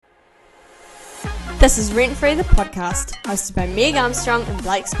This is Rent Free the podcast, hosted by Meg Armstrong and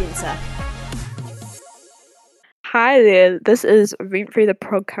Blake Spencer. Hi there, this is Rent Free the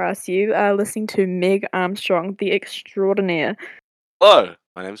podcast. You are listening to Meg Armstrong, the extraordinaire. Hello,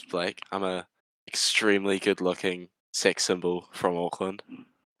 my name's Blake. I'm a extremely good-looking sex symbol from Auckland.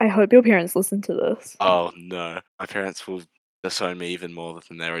 I hope your parents listen to this. Oh no, my parents will disown me even more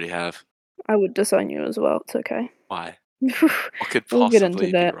than they already have. I would disown you as well, it's okay. Why? What could We'll get into possibly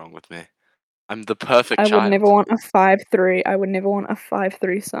be that. wrong with me? I'm the perfect I child. would never want a 5'3". I would never want a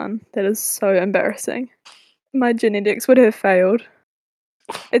 5'3" son. That is so embarrassing. My genetics would have failed.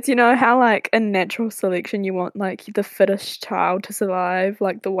 It's, you know, how like in natural selection you want like the fittest child to survive,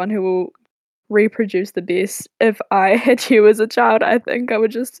 like the one who will reproduce the best. If I had you as a child, I think I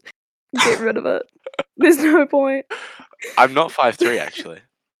would just get rid of it. There's no point. I'm not 5'3" actually,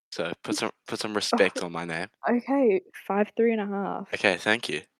 so put some respect on my name. Okay, 5'3.5". Okay, thank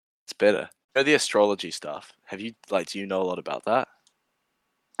you. It's better. You know the astrology stuff. Do you know a lot about that?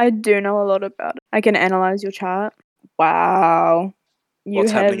 I do know a lot about it. I can analyze your chart. Wow.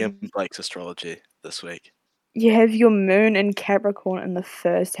 What's happening in Blake's astrology this week? You have your moon in Capricorn in the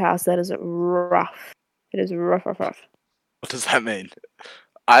first house. That is rough. It is rough. What does that mean?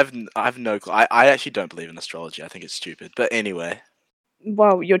 I've no clue. I actually don't believe in astrology. I think it's stupid. But anyway.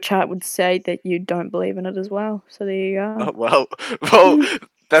 Well, your chart would say that you don't believe in it as well. So there you go. Oh, well,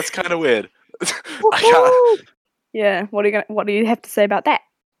 that's kind of weird. I can't. Yeah. What do you have to say about that?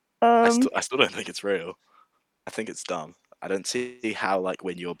 I still don't think it's real. I think it's dumb. I don't see how like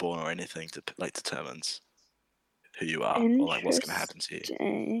when you're born or anything determines who you are or like what's gonna happen to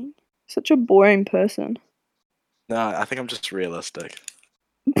you. Such a boring person. No, I think I'm just realistic.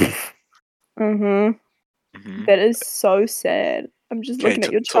 That is so sad. I'm just looking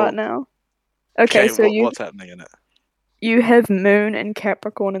at your chart now. Okay, so what's happening in it? You have moon and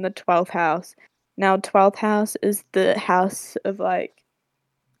Capricorn in the 12th house. Now, 12th house is the house of like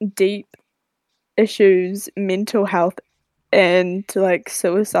deep issues, mental health, and like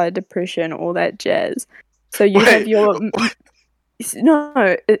suicide, depression, all that jazz. So you have your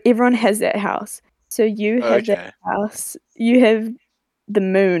no. Everyone has that house. So you have that house. You have the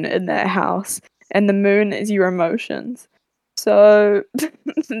moon in that house, and the moon is your emotions. So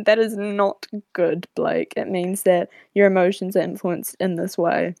that is not good, Blake. It means that your emotions are influenced in this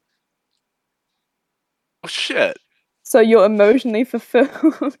way. Oh shit. So you're emotionally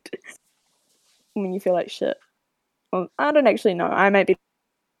fulfilled when you feel like shit. Well, I don't actually know. I might be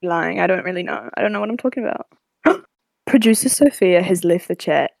lying. I don't really know. I don't know what I'm talking about. Producer Sophia has left the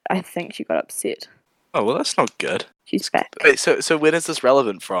chat. I think she got upset. Oh, well, that's not good. She's back. Wait, so when is this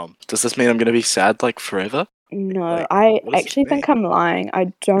relevant from? Does this mean I'm going to be sad, like, forever? No, I actually think I'm lying.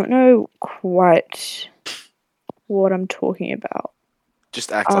 I don't know quite what I'm talking about.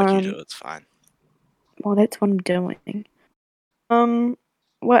 Just act like you do. It's fine. Well, that's what I'm doing.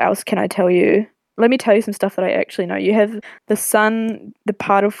 What else can I tell you? Let me tell you some stuff that I actually know. You have the sun, the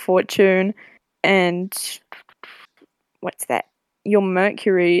part of fortune, and what's that? Your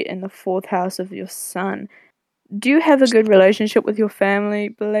Mercury in the 4th house of your sun. Do you have a good relationship with your family,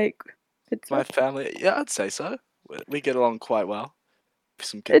 Blake? My family? Yeah, I'd say so. We get along quite well.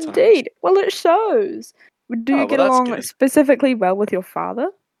 Some good times. Indeed. Well, it shows. Do you get along specifically well with your father?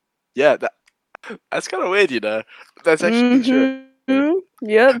 Yeah, that's kind of weird, you know. That's actually true.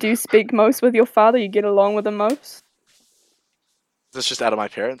 Yeah, do you speak most with your father? You get along with him most? Is this just out of my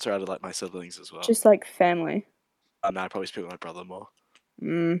parents or out of like my siblings as well? Just like family. No, I probably speak with my brother more.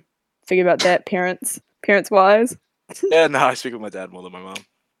 Figure about that, parents wise. Yeah, no, I speak with my dad more than my mom.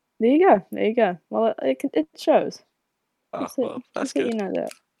 There you go. Well, it shows. Well, that's good. You know that.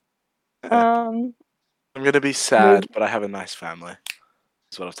 Yeah. I'm gonna be sad, but I have a nice family.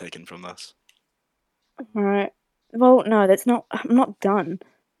 That's what I've taken from this. All right. Well, no, that's not. I'm not done.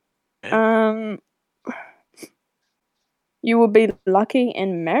 Okay. You will be lucky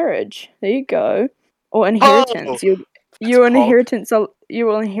in marriage. There you go. Or inheritance. You will inherit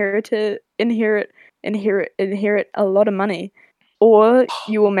a lot of money, or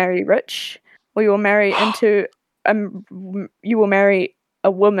you will marry rich, or you will marry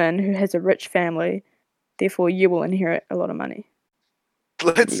a woman who has a rich family. Therefore, you will inherit a lot of money.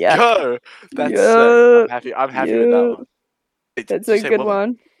 Let's go. That's sick. I'm happy with that one. Wait, that's a good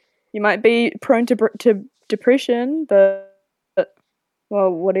one. You might be prone to depression, but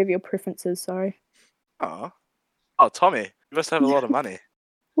well, whatever your preference is. Sorry. Oh, Tommy, you must have a lot of money.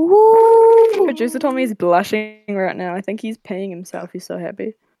 Woo! Producer Tommy is blushing right now. I think he's peeing himself. He's so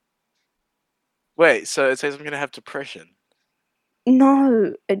happy. Wait, so it says I'm gonna have depression?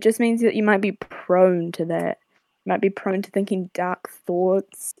 No, it just means that you might be prone to that. Might be prone to thinking dark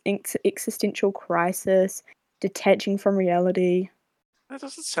thoughts, existential crisis, detaching from reality. That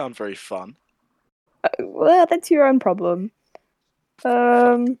doesn't sound very fun. Well, that's your own problem.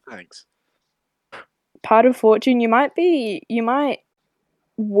 Thanks. Part of fortune, you might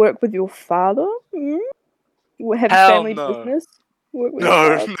work with your father. Have Hell family no. business. Work with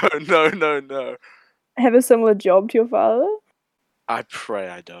your father. No. Have a similar job to your father. I pray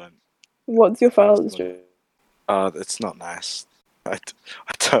I don't. What's your father's job? It's not nice. I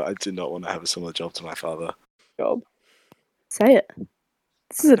do not want to have a similar job to my father. Say it.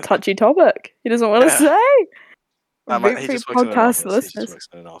 This is a touchy topic. He doesn't want to say. He just works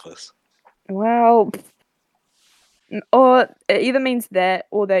in an office. Well, or it either means that,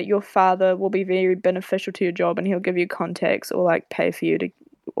 or that your father will be very beneficial to your job, and he'll give you contacts, or like pay for you to,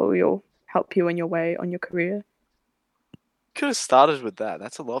 or he'll help you in your way on your career. Could have started with that.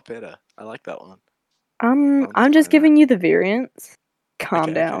 That's a lot better. I like that one. I'm just giving you the variants.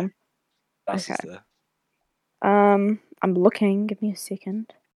 Calm down. Okay. I'm looking. Give me a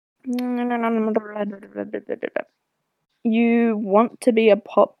second. You want to be a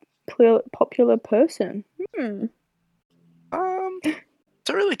popular person. Don't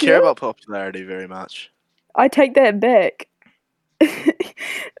really care about popularity very much. I take that back.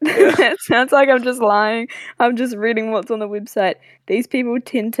 That sounds like I'm just lying. I'm just reading what's on the website. These people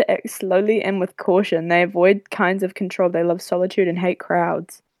tend to act slowly and with caution. They avoid kinds of control. They love solitude and hate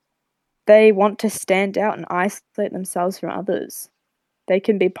crowds. They want to stand out and isolate themselves from others. They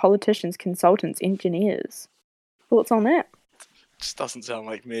can be politicians, consultants, engineers. Thoughts on that? Just doesn't sound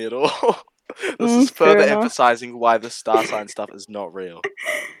like me at all. This is further emphasizing why the star sign stuff is not real.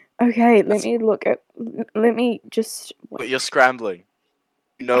 Okay, let me just... But you're scrambling.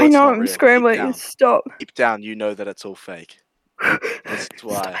 You know I it's know, not I'm real. scrambling. Stop. Deep down, you know that it's all fake. This is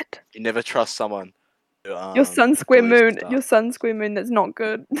why you never trust someone. Your sun square moon. Your sun square moon. That's not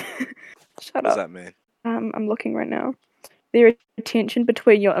good. Shut up. What does that mean? I'm looking right now. There is a tension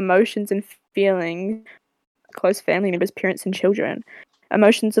between your emotions and feelings, close family members, parents, and children.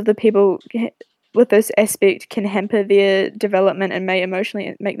 Emotions of the people with this aspect can hamper their development and may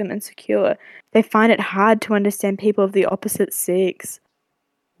emotionally make them insecure. They find it hard to understand people of the opposite sex.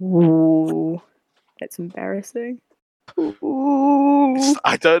 Ooh, that's embarrassing. Ooh.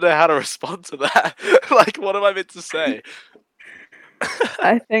 I don't know how to respond to that. Like, what am I meant to say?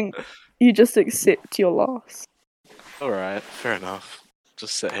 I think you just accept your loss. Alright, fair enough.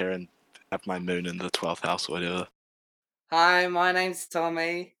 Just sit here and have my moon in the 12th house or whatever. Hi, my name's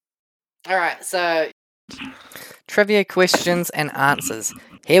Tommy. Alright, so... Trivia questions and answers.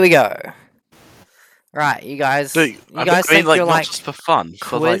 Here we go. Right, you guys... Dude, you guys think like, you're not like... just for fun, quiz?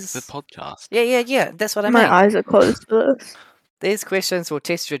 for like the podcast. Yeah, that's what I mean. My eyes are closed to this. These questions will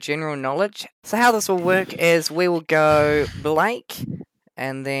test your general knowledge. So how this will work is we will go Blake,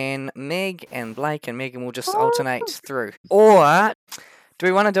 and then Meg and Blake, and Megan will just alternate through. Or... do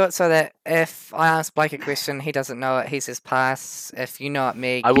we want to do it so that if I ask Blake a question, he doesn't know it, he says pass. If you know it,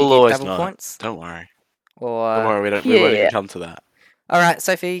 Meg, I will you get always double know points. Don't worry. Or don't worry, we won't even come to that. Alright,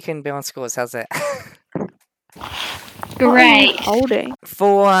 Sophie, you can be on scores. How's that? Great. Holding.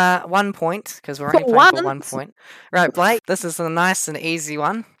 For 1 point, because we're only playing for 1 point. Right, Blake, this is a nice and easy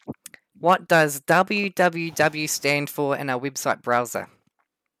one. What does www stand for in our website browser?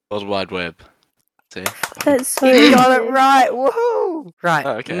 World Wide Web. See? That's so You got it right! Woohoo! Right,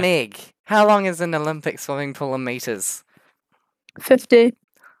 okay. Meg, how long is an Olympic swimming pool in meters? 50.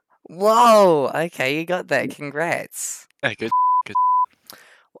 Whoa! Okay, you got that. Congrats. Yeah, good.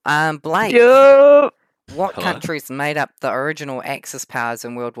 Blake. Yup. What countries made up the original Axis powers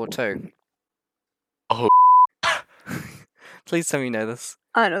in World War II? Oh. Please tell me you know this.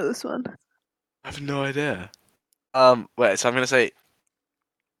 I know this one. I have no idea. Wait, so I'm gonna say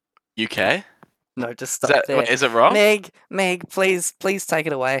UK? No, just stop there. Wait, is it wrong? Meg, please take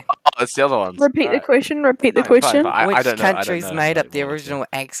it away. Oh, it's the other ones. Repeat the question. Repeat the Fine, question. fine. Which I don't know. countries made up the original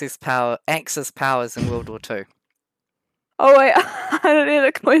Axis powers in World War II? Oh wait, I don't hear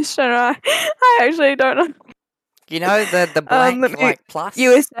the question. I actually don't know. You know the black like plus?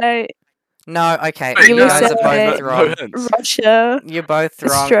 USA. No, okay. Wait, You guys are both no, wrong. Russia. You're both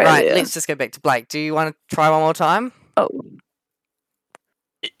wrong. Australia. Right, let's just go back to Blake. Do you want to try one more time? Oh.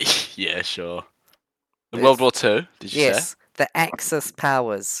 Yeah, sure. World War II, did you say? Yes, the Axis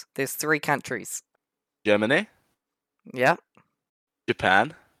powers. There's 3 countries. Germany? Yeah.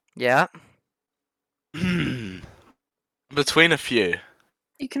 Japan? Yeah. Between a few.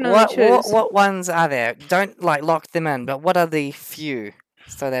 You can only choose. What ones are there? Don't lock them in, but what are the few?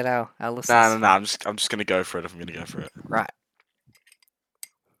 So that our listeners... No. I'm just gonna go for it if I'm gonna go for it. Right.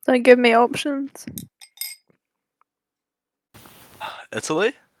 Don't give me options.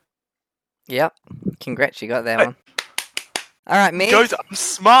 Italy? Yep. Congrats, you got that one. All right, Meg. I'm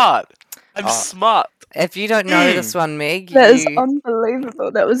smart. I'm smart. If you don't know this one, Meg, That is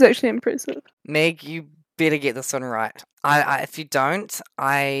unbelievable. That was actually impressive. Meg, you better get this one right. If you don't,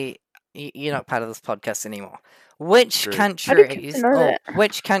 you're not part of this podcast anymore. Which True.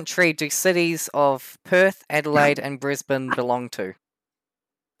 which country do cities of Perth, Adelaide, and Brisbane belong to?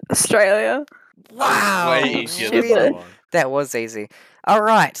 Australia. Wow, Way easier than Stupid. that one. that was easy. All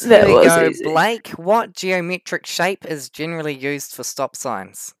right, That here we was go. easy. Blake, what geometric shape is generally used for stop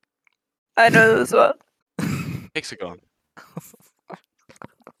signs? I know this one. Hexagon.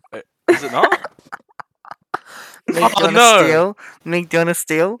 Wait, is it not? Meg, do you wanna no. steal? Meg, do you wanna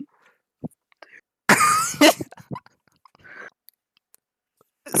steal?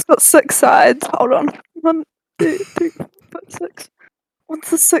 It's got 6 sides. Hold on. 1, 2, 3, 4, 5, 6. What's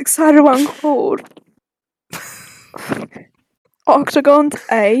the 6-sided one called? Octagon's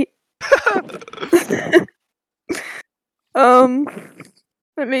 8.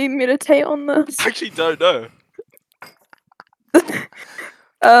 Let me meditate on this. I actually don't know.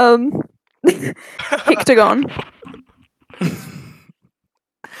 Hectagon.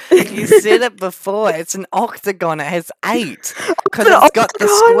 You said it before. It's an octagon. It has 8 because an it's got the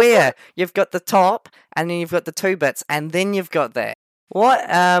octagon? square. You've got the top, and then you've got the 2 bits, and then you've got that.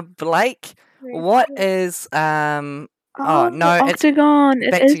 What, Blake? What is Oh no, it's octagon.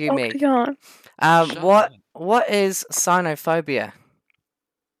 back It to is you, Meg. octagon. What is cynophobia?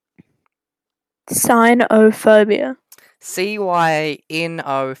 Cynophobia.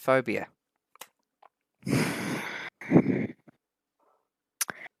 cynophobia.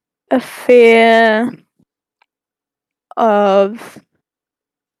 A fear of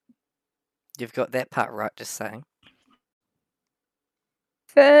You've got that part right. Just saying.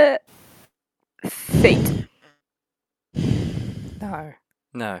 feet.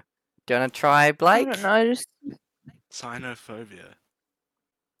 No. Do you want to try, I Blake? don't know. Just Cynophobia.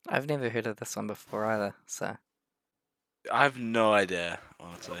 I've never heard of this one before either. So I have no idea,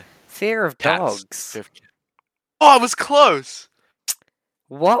 honestly. fear of Cats. dogs. Oh, I was close!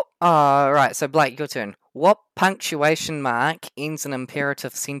 What? Right. So Blake, your turn. What punctuation mark ends an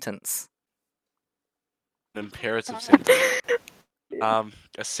imperative sentence? An imperative sentence.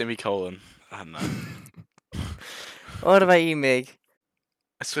 A semicolon. I don't know. What about you, Meg?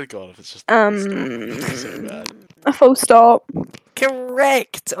 I swear to God, if it's just so bad. a full stop.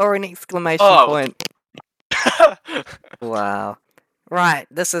 Correct, or an exclamation Oh. point. Wow. Right,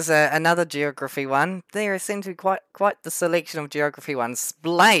 this is another geography one. There seem to be quite the selection of geography ones.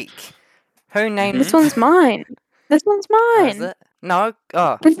 Blake, who named This one's mine. This one's Oh, is mine. it? No.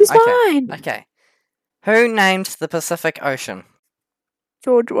 Oh, This is okay. mine. Okay. Who named the Pacific Ocean?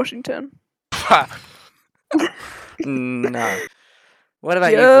 George Washington. No. What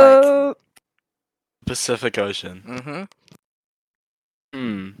about you, Blake? Yo. Pacific Ocean.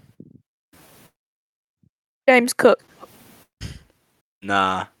 Mm-hmm. James Cook.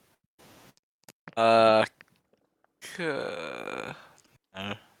 Nah. No.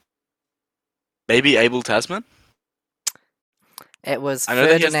 Maybe Abel Tasman? It was I know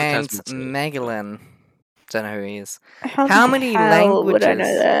that he has the Ferdinand Tasman Sea. Magellan. Don't know who he is. How How the many hell languages? would I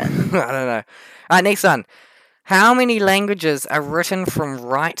know that? I don't know. Alright, next one. How many languages are written from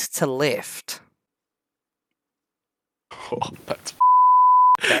right to left? Oh, that's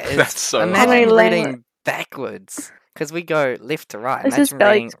That's so imagine hard. reading backwards. Because we go left to right. This is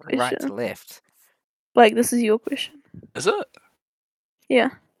Imagine reading Blake's right to question. left. Like, this is your question. Is it? Yeah.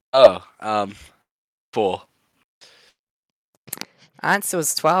 Oh, 4. Answer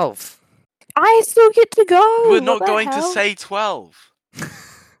was 12. I still get to go. We're What not the going to hell? say 12.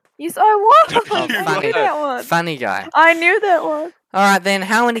 Yes, I was. Oh, I funny. knew that one. Funny guy. I knew that one. Alright then,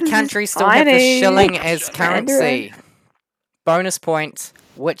 how many This is countries still have the tiny. shilling as Mandarin. currency? Bonus point,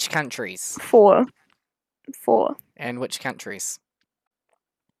 which countries? 4. And which countries?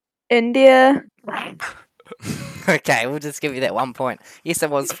 India. Okay, we'll just give you that 1 point. Yes, it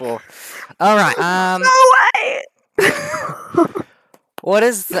was 4. Alright, No way. what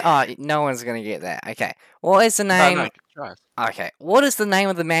is the... Oh, no one's gonna get that. Okay. What is the name... No, try. Okay. What is the name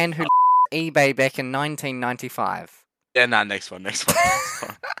of the man who eBay back in 1995? Yeah, nah, next one.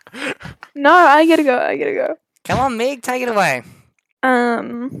 No, I gotta go. Come on, Meg, take it away.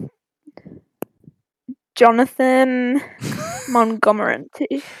 Jonathan Montgomery.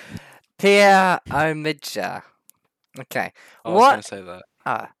 Pierre Omidja. Okay. I was going to say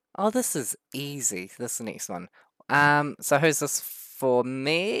that. Oh, this is easy. This is the next one. So who's this for,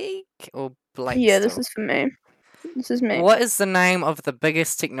 Meg or Blake? Yeah, this still? is for me. This is me. What is the name of the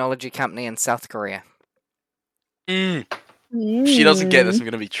biggest technology company in South Korea? If she doesn't get this, I'm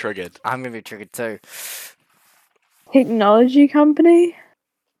gonna be triggered. I'm gonna be triggered too. Technology company?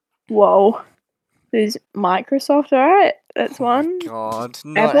 Whoa. There's Microsoft, alright? That's one. God,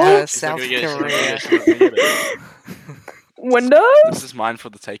 not Apple? She's not South gonna get it, she's not gonna Korea. get it, she's not gonna get it. Windows? This is mine for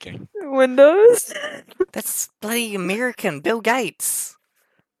the taking. Windows? That's bloody American. Bill Gates.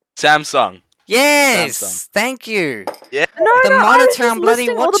 Samsung. Yes, Samsung. Thank you. Yeah. No, The no, I was monitor just I'm bloody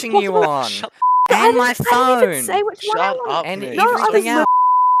listing all the watching you possible- on, Shut and my I didn't even phone, say which one I Shut wanted. up, and Meg. No, I everything was else.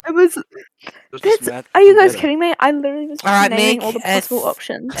 I was. You're just That's, mad are you guys vendetta. kidding me? I literally was All right, naming Meg, all the possible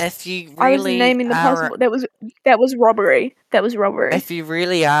options. If you I was really naming the are, possible. That was robbery. That was robbery. if you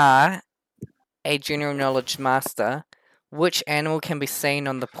really are a general knowledge master, which animal can be seen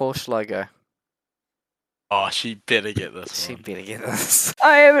on the Porsche logo? Oh, she better get this She one. better get this.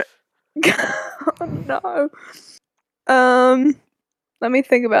 I am. Oh no. Let me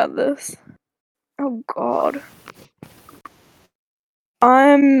think about this. Oh god.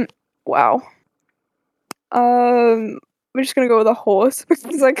 Wow. We're just gonna go with a horse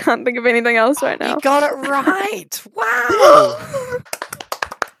because I can't think of anything else right now. You got it right. Wow.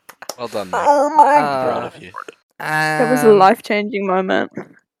 Well done, Meg. Oh my I'm proud god. of you. That was a life-changing moment. Here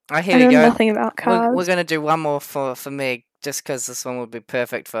I we know go. nothing about cars. We're gonna do one more for Meg, just because this one would be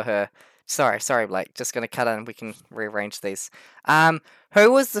perfect for her. Sorry, Blake. Just gonna cut in. We can rearrange these.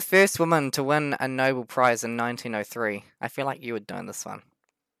 Who was the first woman to win a Nobel Prize in 1903? I feel like you would know this one.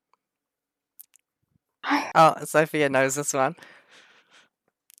 Oh, Sophia knows this one.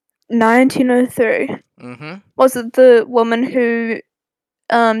 1903. Mm-hmm. Was it the woman who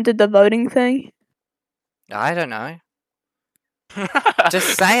did the voting thing? I don't know.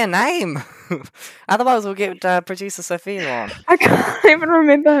 Just say a name. Otherwise, we'll get producer Sophia on. I can't even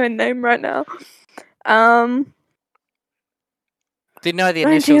remember her name right now. Do you know the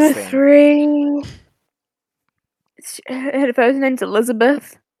initials then? 1903. Her first name's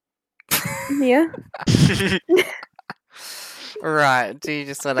Elizabeth. Yeah. Right. Do you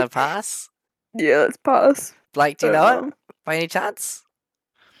just want to pass? Yeah, let's pass. Blake, do you know it by any chance?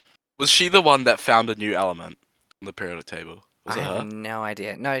 Was she the one that found a new element on the periodic table? Was I it have her? no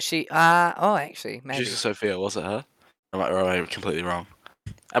idea. No, she. Oh, actually, maybe. Producer Sophia, was it her? Or am I completely wrong?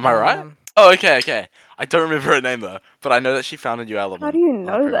 Am I right? Um, Oh, okay. I don't remember her name though, but I know that she found a new element do you on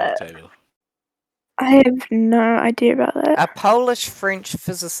the know periodic that? table. I have no idea about that. A Polish-French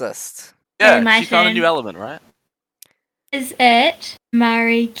physicist. Yeah, my she found a turn. new element, right? Is it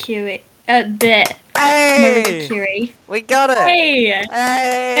Marie Curie? Marie Hey! Curie. We got it! Hey!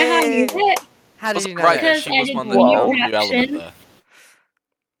 Hey! How do you it? How did Was you it know right that? that Because she I was did one the that Whoa. found a new element reaction. there?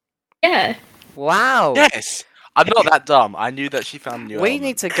 Yeah. Wow! Yes! I'm not that dumb. I knew that she found a new We element.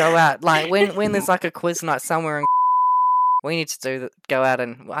 need to go out, like, when there's like a quiz night somewhere in we need to go out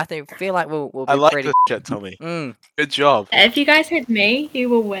and feel like we'll be I like pretty... this shit, Tommy. Mm. Good job. If you guys hit me, you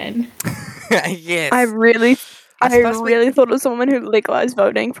will win. Yes. I really suppose we- thought of someone who legalized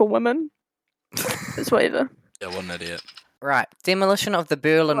voting for women. Just whatever. Yeah, what an idiot. Right. Demolition of the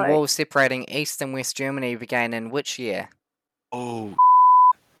Berlin Like- Wall separating East and West Germany began in which year? Oh.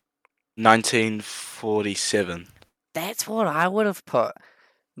 1947. That's what I would have put.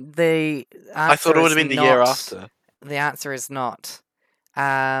 The answer I thought it would have been the year not- after. The answer is not.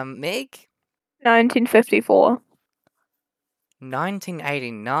 Meg? 1954.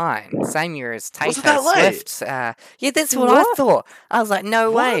 1989. Same year as Tay Was it that late? Swift. Yeah, that's what I What? thought. I was like,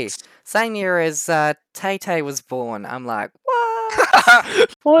 no way. What? Same year as Tay was born. I'm like,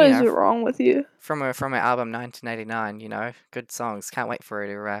 what? What You is know. wrong with you? From her album 1989, you know, good songs. Can't wait for her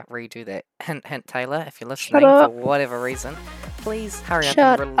to redo that. Hint, Taylor, if you're listening for up. whatever reason, please hurry Shut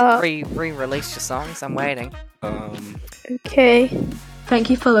up and up. re-release your songs. I'm waiting. Okay. Thank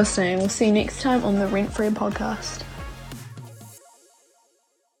you for listening. We'll see you next time on the Rent Free podcast.